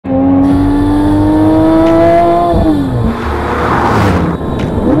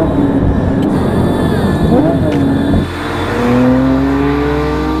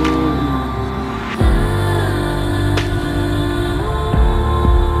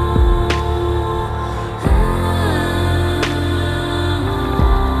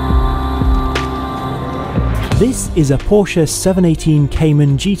This is a Porsche 718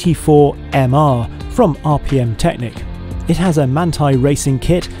 Cayman GT4 MR from RPM Technik. It has a Manthey-Racing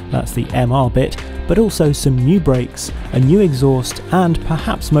kit, that's the MR bit, but also some new brakes, a new exhaust, and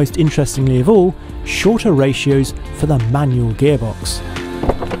perhaps most interestingly of all, shorter ratios for the manual gearbox.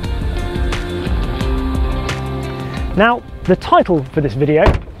 Now, the title for this video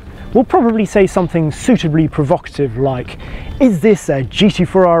will probably say something suitably provocative like, is this a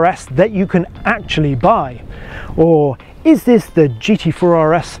GT4 RS that you can actually buy? Or is this the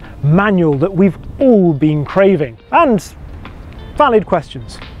GT4 RS manual that we've all been craving? And valid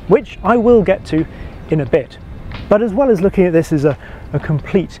questions, which I will get to in a bit. But as well as looking at this as a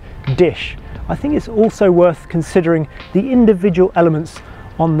complete dish, I think it's also worth considering the individual elements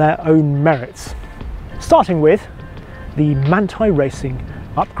on their own merits. Starting with the Manthey-Racing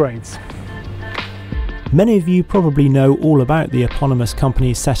upgrades. Many of you probably know all about the eponymous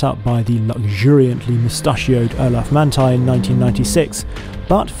company set up by the luxuriantly mustachioed Olaf Manthey in 1996,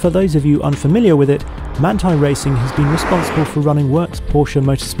 but for those of you unfamiliar with it, Manthey-Racing has been responsible for running Works Porsche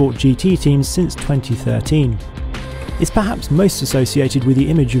Motorsport GT teams since 2013. It's perhaps most associated with the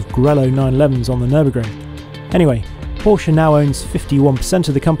image of Grello 911s on the Nürburgring. Anyway, Porsche now owns 51%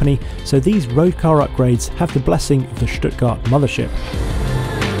 of the company, so these road car upgrades have the blessing of the Stuttgart mothership.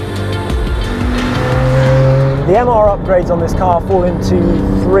 The MR upgrades on this car fall into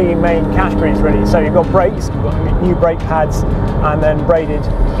three main categories really. So you've got brakes, you've got new brake pads, and then braided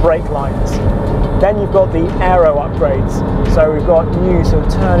brake lines. Then you've got the aero upgrades. So we've got new sort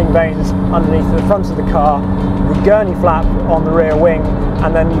of turning vanes underneath the front of the car, the gurney flap on the rear wing,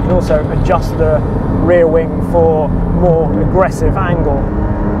 and then you can also adjust the rear wing for more aggressive angle.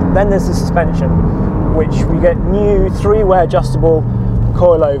 Then there's the suspension, which we get new three-way adjustable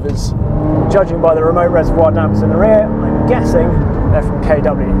coilovers. Judging by the remote reservoir dampers in the rear, I'm guessing they're from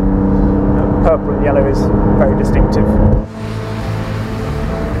KW. Purple and yellow is very distinctive.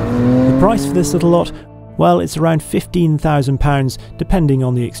 The price for this little lot? Well, it's around £15,000 depending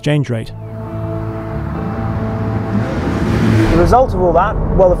on the exchange rate. The result of all that,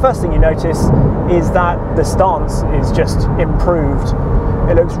 well, the first thing you notice is that the stance is just improved.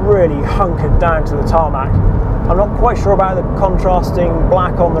 It looks really hunkered down to the tarmac. I'm not quite sure about the contrasting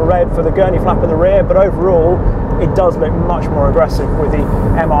black on the red for the gurney flap in the rear, but overall it does look much more aggressive with the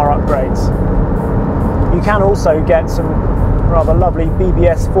MR upgrades. You can also get some rather lovely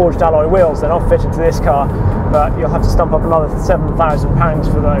BBS forged alloy wheels. They're not fitted to this car, but you'll have to stump up another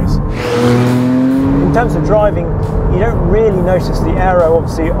 £7,000 for those. In terms of driving, you don't really notice the aero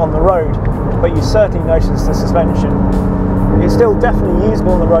obviously on the road, but you certainly notice the suspension. It's still definitely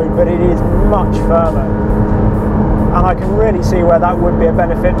usable on the road, but it is much firmer. And I can really see where that would be a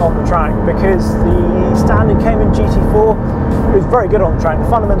benefit on the track, because the standard Cayman GT4 is very good on the track. The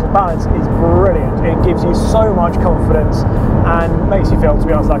fundamental balance is brilliant. It gives you so much confidence and makes you feel, to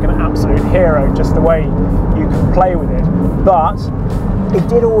be honest, like an absolute hero, just the way you can play with it. But it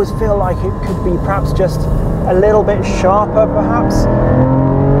did always feel like it could be perhaps just a little bit sharper, perhaps.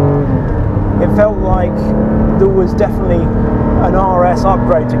 It felt like there was definitely an RS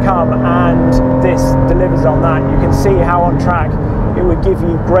upgrade to come, and this delivers on that. You can see how on track it would give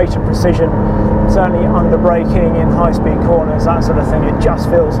you greater precision, certainly under braking in high-speed corners, that sort of thing. It just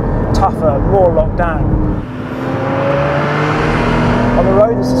feels tougher, more locked down. On the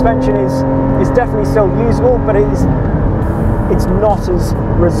road, the suspension is definitely still usable, but it's not as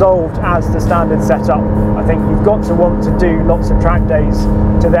resolved as the standard setup. I think you've got to want to do lots of track days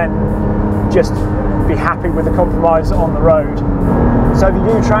to then just be happy with the compromise on the road. So if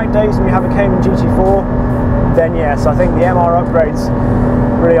you do track days and you have a Cayman GT4, then yes, I think the MR upgrades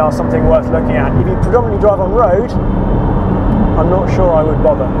really are something worth looking at. If you predominantly drive on road, I'm not sure I would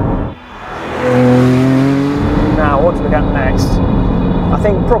bother. Now, what to look at next? I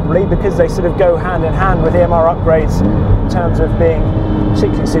think probably because they sort of go hand in hand with the MR upgrades in terms of being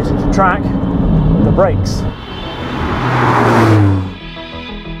particularly suited to track, the brakes.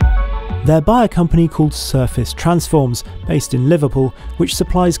 They're by a company called Surface Transforms, based in Liverpool, which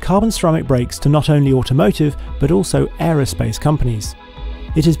supplies carbon ceramic brakes to not only automotive but also aerospace companies.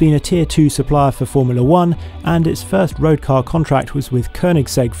 It has been a Tier 2 supplier for Formula 1, and its first road car contract was with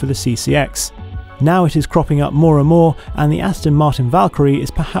Koenigsegg for the CCX. Now it is cropping up more and more, and the Aston Martin Valkyrie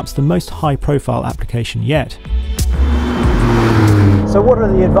is perhaps the most high-profile application yet. So what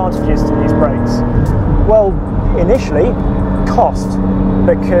are the advantages to these brakes? Well, initially, cost,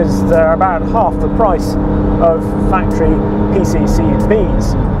 because they're about half the price of factory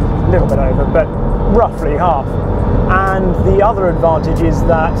PCCBs, a little bit over, but roughly half. And the other advantage is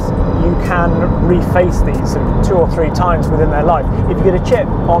that you can reface these 2 or 3 times within their life. If you get a chip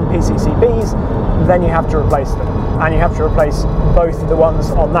on PCCBs, then you have to replace them. And you have to replace both of the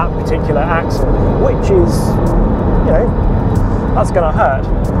ones on that particular axle, which is, you know, that's going to hurt.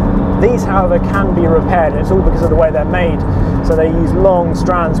 These, however, can be repaired, and it's all because of the way they're made. So they use long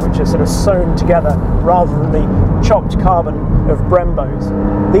strands which are sort of sewn together rather than the chopped carbon of Brembos.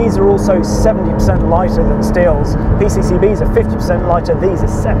 These are also 70% lighter than steels. PCCBs are 50% lighter, these are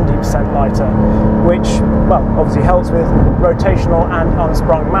 70% lighter, which, well, obviously helps with rotational and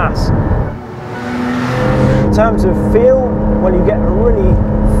unsprung mass. In terms of feel, well, you get a really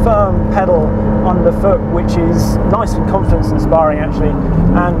firm pedal underfoot, which is nice and confidence inspiring actually,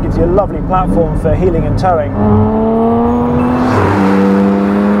 and gives you a lovely platform for heeling and towing.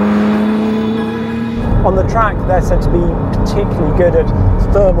 On the track, they're said to be particularly good at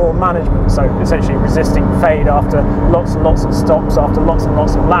thermal management, so essentially resisting fade after lots and lots of stops, after lots and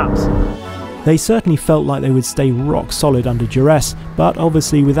lots of laps. They certainly felt like they would stay rock solid under duress, but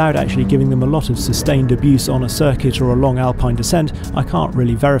obviously without actually giving them a lot of sustained abuse on a circuit or a long alpine descent, I can't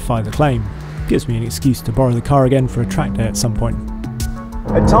really verify the claim. Gives me an excuse to borrow the car again for a track day at some point.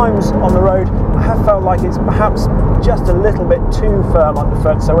 At times on the road, I have felt like it's perhaps just a little bit too firm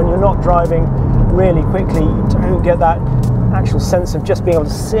underfoot, so when you're not driving really quickly, you don't get that actual sense of just being able to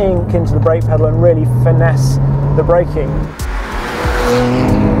sink into the brake pedal and really finesse the braking.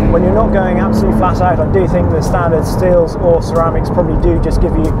 When you're not going absolutely flat out, I do think the standard steels or ceramics probably do just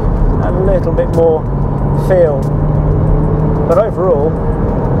give you a little bit more feel. But overall,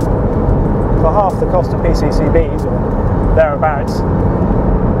 for half the cost of PCCBs or thereabouts,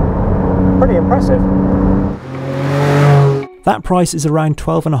 pretty impressive. That price is around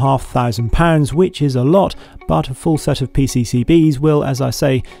 £12,500, which is a lot, but a full set of PCCBs will, as I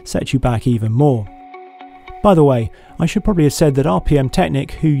say, set you back even more. By the way, I should probably have said that RPM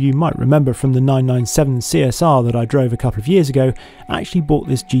Technik, who you might remember from the 997 CSR that I drove a couple of years ago, actually bought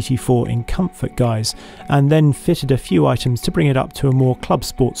this GT4 in comfort guise, and then fitted a few items to bring it up to a more club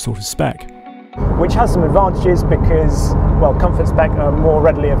sport sort of spec. Which has some advantages because, well, comfort spec are more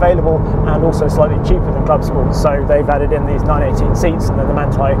readily available and also slightly cheaper than club sport. So they've added in these 918 seats and then the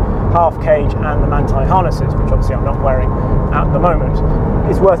Manthey half cage and the Manthey harnesses, which obviously I'm not wearing at the moment.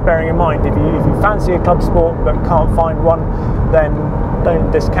 It's worth bearing in mind, if you fancy a club sport but can't find one, then don't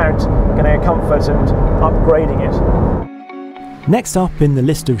discount getting a comfort and upgrading it. Next up in the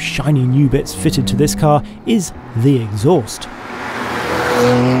list of shiny new bits fitted to this car is the exhaust.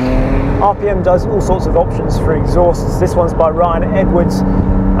 RPM does all sorts of options for exhausts. This one's by Ryan Edwards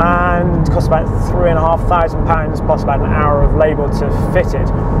and costs about £3,500 plus about an hour of labour to fit it.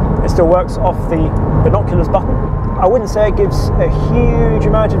 It still works off the binoculars button. I wouldn't say it gives a huge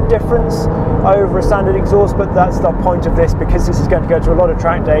amount of difference over a standard exhaust, but that's the point of this because this is going to go to a lot of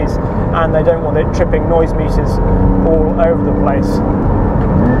track days and they don't want it tripping noise meters all over the place.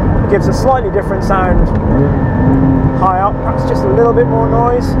 It gives a slightly different sound high up, perhaps just a little bit more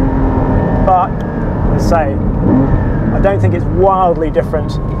noise, but as I say, I don't think it's wildly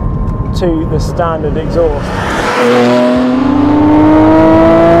different to the standard exhaust.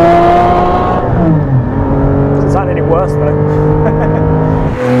 Doesn't sound any worse though.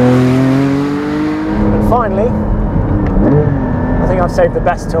 And finally, I think I've saved the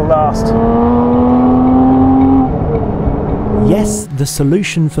best till last. Yes, the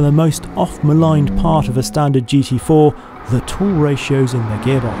solution for the most oft-maligned part of a standard GT4, the tool ratios in the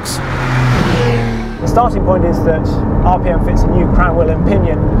gearbox. The starting point is that RPM fits a new crown wheel and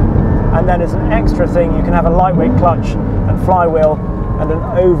pinion, and then as an extra thing you can have a lightweight clutch and flywheel and an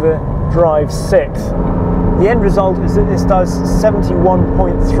overdrive sixth. The end result is that this does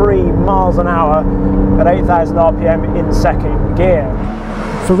 71.3 miles an hour at 8,000 RPM in second gear.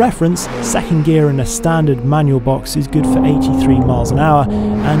 For reference, second gear in a standard manual box is good for 83 miles an hour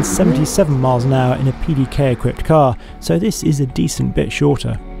and 77 miles an hour in a PDK equipped car, so this is a decent bit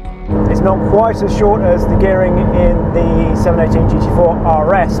shorter. It's not quite as short as the gearing in the 718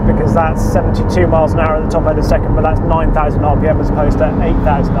 GT4 RS because that's 72 miles an hour at the top end of second, but that's 9,000 RPM as opposed to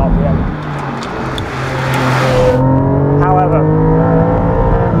 8,000 RPM. However,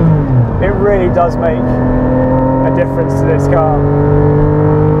 it really does make a difference to this car.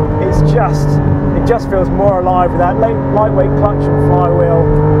 It just feels more alive with that lightweight clutch and flywheel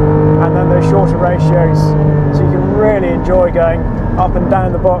and then those shorter ratios, so you can really enjoy going up and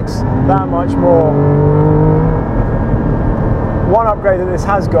down the box that much more. One upgrade that this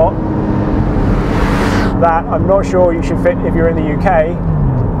has got that I'm not sure you should fit if you're in the UK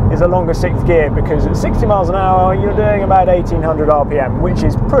is a longer sixth gear, because at 60 miles an hour you're doing about 1800 RPM, which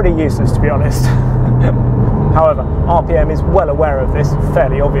is pretty useless to be honest. However, RPM is well aware of this,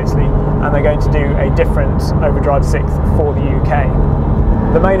 fairly obviously, and they're going to do a different overdrive sixth for the UK.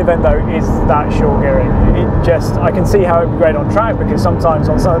 The main event though is that short gearing. I can see how it would be great on track, because sometimes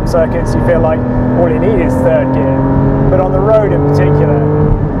on some circuits you feel like all you need is third gear. But on the road in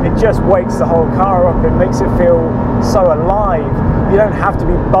particular, it just wakes the whole car up. It makes it feel so alive. You don't have to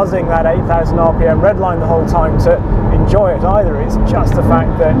be buzzing that 8,000 RPM red line the whole time to enjoy it either. It's just the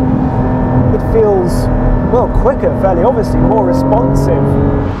fact that it feels, well, quicker, fairly obviously, more responsive.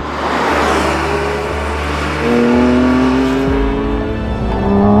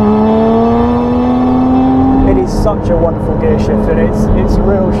 Such a wonderful gear shift, and it's a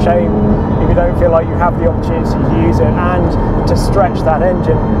real shame if you don't feel like you have the opportunity to use it and to stretch that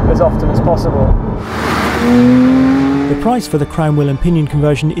engine as often as possible. The price for the crown wheel and pinion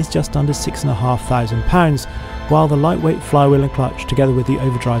conversion is just under £6,500, while the lightweight flywheel and clutch together with the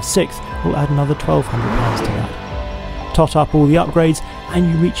Overdrive 6 will add another £1,200 to that. Tot up all the upgrades and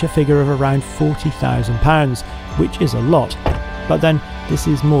you reach a figure of around £40,000, which is a lot, but then this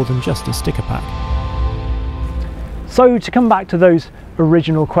is more than just a sticker pack. So to come back to those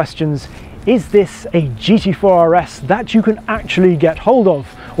original questions, is this a GT4 RS that you can actually get hold of,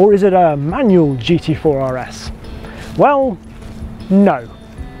 or is it a manual GT4 RS? Well, no,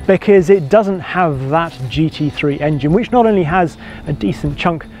 because it doesn't have that GT3 engine, which not only has a decent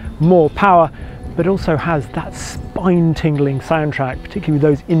chunk more power, but also has that spine-tingling soundtrack, particularly with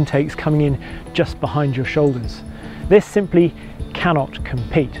those intakes coming in just behind your shoulders. This simply cannot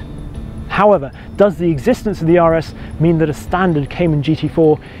compete. However, does the existence of the RS mean that a standard Cayman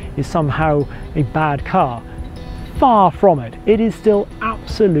GT4 is somehow a bad car? Far from it. It is still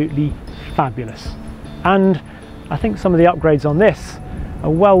absolutely fabulous. And I think some of the upgrades on this are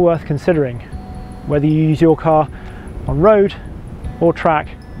well worth considering, whether you use your car on road or track,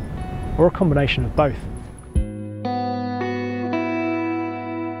 or a combination of both.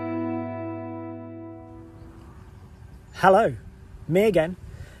 Hello, me again.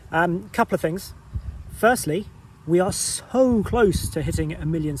 Couple of things. Firstly, we are so close to hitting 1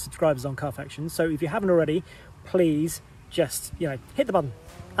 million subscribers on Carfection, so if you haven't already, please just, hit the button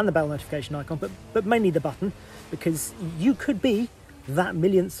and the bell notification icon, but mainly the button, because you could be that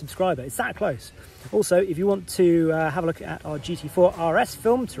 1,000,000th subscriber. It's that close. Also, if you want to have a look at our GT4 RS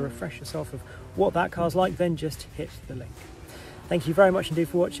film to refresh yourself of what that car's like, then just hit the link. Thank you very much indeed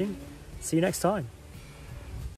for watching. See you next time.